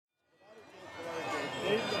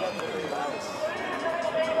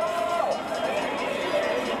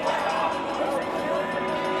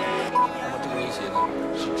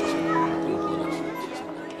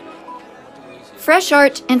Fresh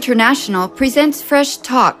Art International presents Fresh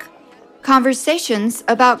Talk, conversations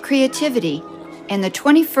about creativity in the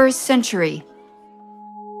 21st century.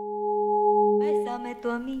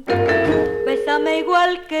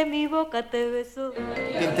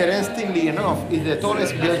 Interestingly enough, it's the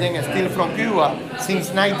tallest building still from Cuba since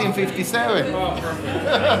 1957.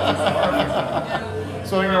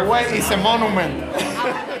 So in a way, it's a monument.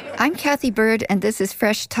 I'm Kathy Bird, and this is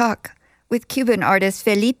Fresh Talk with Cuban artist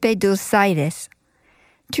Felipe Dulzaides.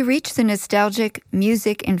 To reach the nostalgic,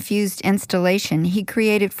 music-infused installation he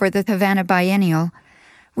created for the Havana Biennial,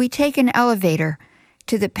 we take an elevator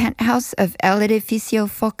to the penthouse of El Edificio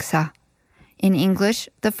Foxa. In English,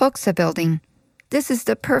 the Foxa Building. This is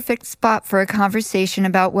the perfect spot for a conversation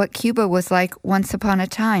about what Cuba was like once upon a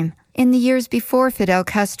time, in the years before Fidel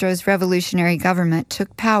Castro's revolutionary government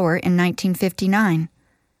took power in 1959.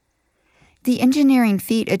 The engineering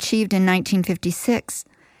feat achieved in 1956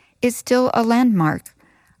 is still a landmark,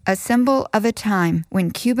 a symbol of a time when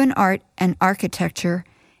Cuban art and architecture,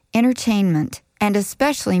 entertainment, and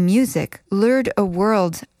especially music lured a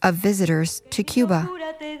world of visitors to Cuba.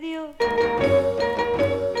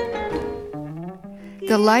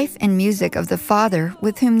 The life and music of the father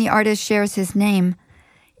with whom the artist shares his name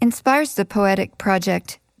inspires the poetic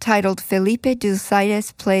project titled Felipe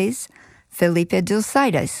Dulzaides Plays Felipe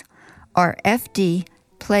Dulzaides, or FD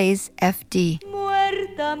Plays FD.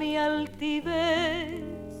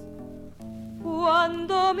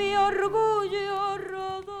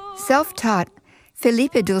 Self-taught,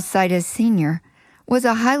 Felipe Dulzaides Sr. was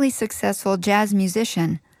a highly successful jazz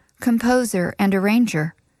musician, composer, and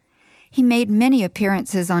arranger. He made many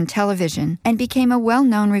appearances on television and became a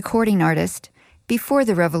well-known recording artist before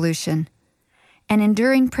the revolution. An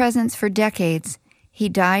enduring presence for decades, he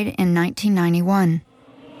died in 1991.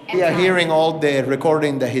 We are hearing all the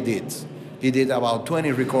recording that he did. He did about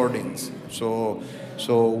 20 recordings. So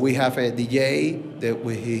we have a DJ,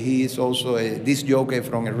 he is also a disc jockey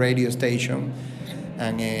from a radio station,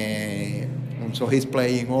 and so he's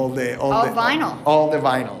playing all the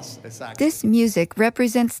vinyls. Exactly. This music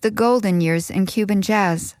represents the golden years in Cuban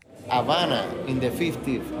jazz. Havana in the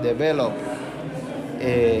 50s developed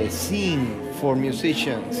a scene for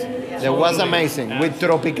musicians that was amazing, with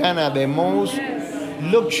Tropicana, the most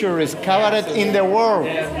luxurious cabaret in the world.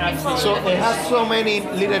 So it has so many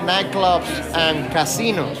little nightclubs and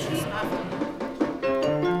casinos.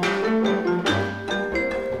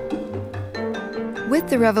 With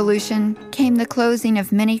the revolution came the closing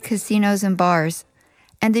of many casinos and bars,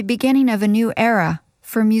 and the beginning of a new era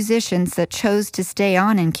for musicians that chose to stay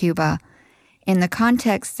on in Cuba, in the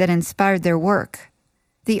context that inspired their work.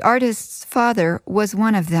 The artist's father was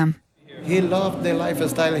one of them. He loved the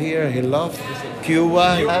lifestyle here, he loved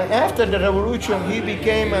Cuba. And after the revolution, he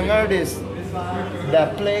became an artist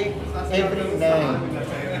that played every night.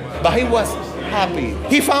 But he was happy.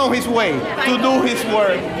 He found his way to do his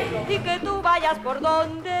work.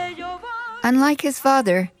 Unlike his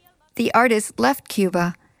father, the artist left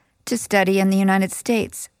Cuba to study in the United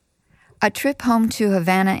States. A trip home to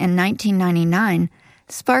Havana in 1999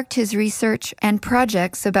 sparked his research and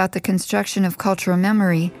projects about the construction of cultural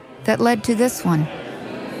memory that led to this one.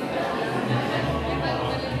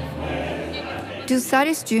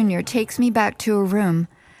 Dulzaides Jr. takes me back to a room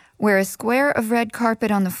where a square of red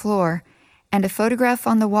carpet on the floor and a photograph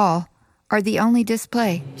on the wall are the only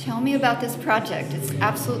display. Tell me about this project. It's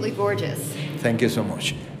absolutely gorgeous. Thank you so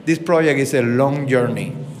much. This project is a long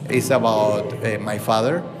journey. It's about my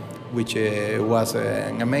father, which was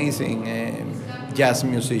an amazing jazz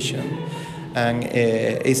musician. And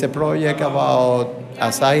it's a project about,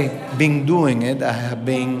 as I've been doing it, I have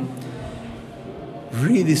been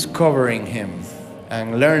rediscovering him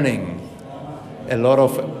and learning a lot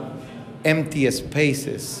of empty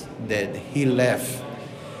spaces that he left,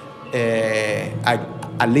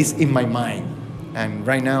 at least in my mind. And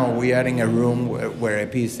right now we are in a room where a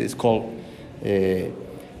piece is called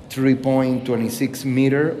 3.26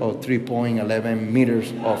 meter or 3.11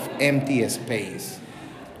 meters of empty space.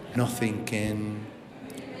 Nothing can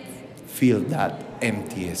fill that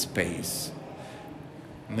empty space.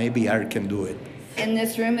 Maybe art can do it. In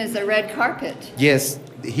this room is a red carpet. Yes,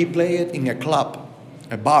 he played in a club,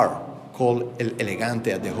 a bar called El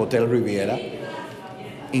Elegante at the Hotel Riviera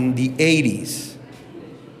in the 80s.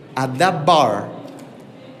 At that bar,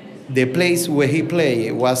 the place where he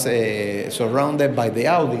played was surrounded by the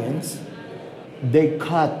audience. They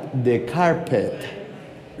cut the carpet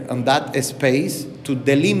on that space to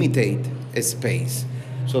delimitate a space.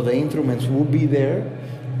 So the instruments will be there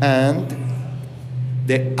and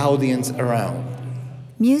the audience around.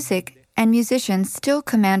 Music and musicians still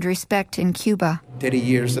command respect in Cuba. 30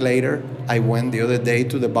 years later, I went the other day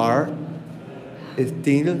to the bar. It's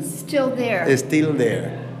Still there. It's still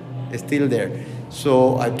there. It's still there.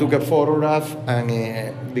 So I took a photograph,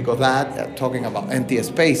 and because that talking about empty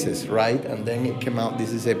spaces, right? And then it came out.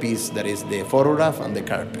 This is a piece that is the photograph and the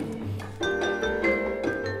carpet.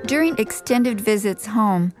 During extended visits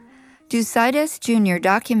home, Dosaites Jr.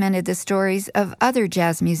 documented the stories of other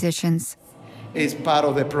jazz musicians. It's part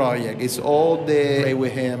of the project. It's all the play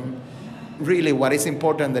with him. Really, what is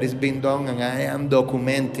important that is being done, and I am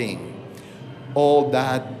documenting all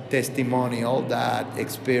that testimony, all that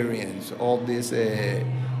experience, all these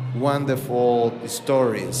wonderful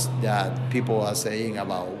stories that people are saying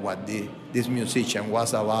about what this musician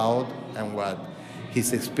was about and what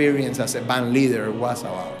his experience as a band leader was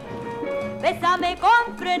about.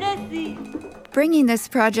 Bringing this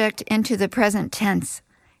project into the present tense,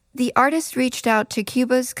 the artist reached out to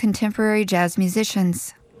Cuba's contemporary jazz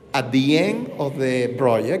musicians. At the end of the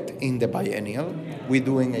project, in the biennial, we're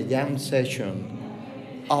doing a jam session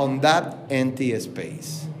on that empty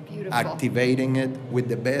space. Beautiful. Activating it with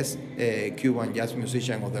the best Cuban jazz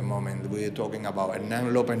musician of the moment. We're talking about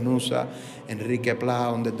Hernan López Nussa, Enrique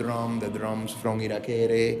Pla on the drums from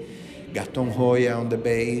Irakere, Gaston Joya on the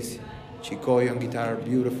bass, Chicoy on guitar,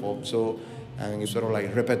 beautiful. So, and it's sort of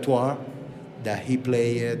like repertoire that he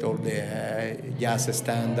played, all the jazz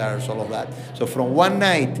standards, all of that. So from one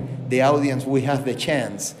night, the audience will have the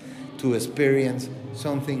chance to experience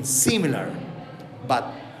something similar,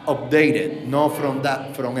 but updated, not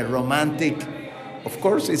from a romantic, of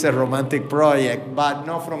course it's a romantic project, but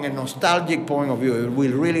not from a nostalgic point of view. It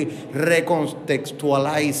will really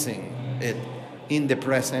recontextualizing it in the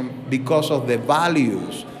present because of the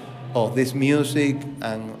values of this music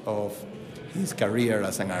and of his career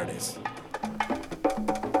as an artist.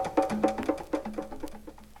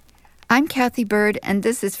 I'm Kathy Bird, and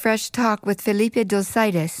this is Fresh Talk with Felipe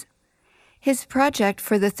Dosaites. His project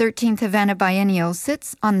for the 13th Havana Biennial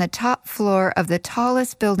sits on the top floor of the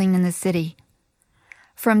tallest building in the city.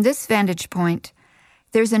 From this vantage point,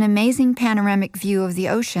 there's an amazing panoramic view of the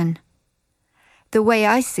ocean. The way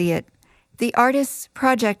I see it, the artist's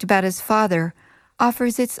project about his father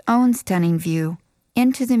offers its own stunning view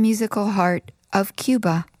into the musical heart of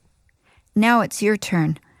Cuba. Now it's your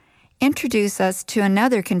turn. Introduce us to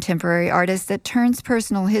another contemporary artist that turns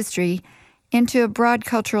personal history into a broad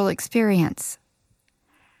cultural experience.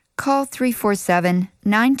 Call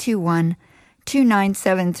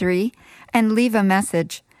 347-921-2973 and leave a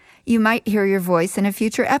message. You might hear your voice in a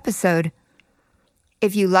future episode.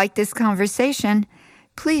 If you like this conversation,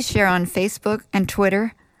 please share on Facebook and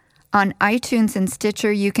Twitter. On iTunes and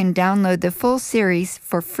Stitcher, you can download the full series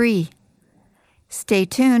for free. Stay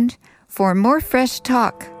tuned for more Fresh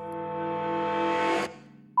Talk.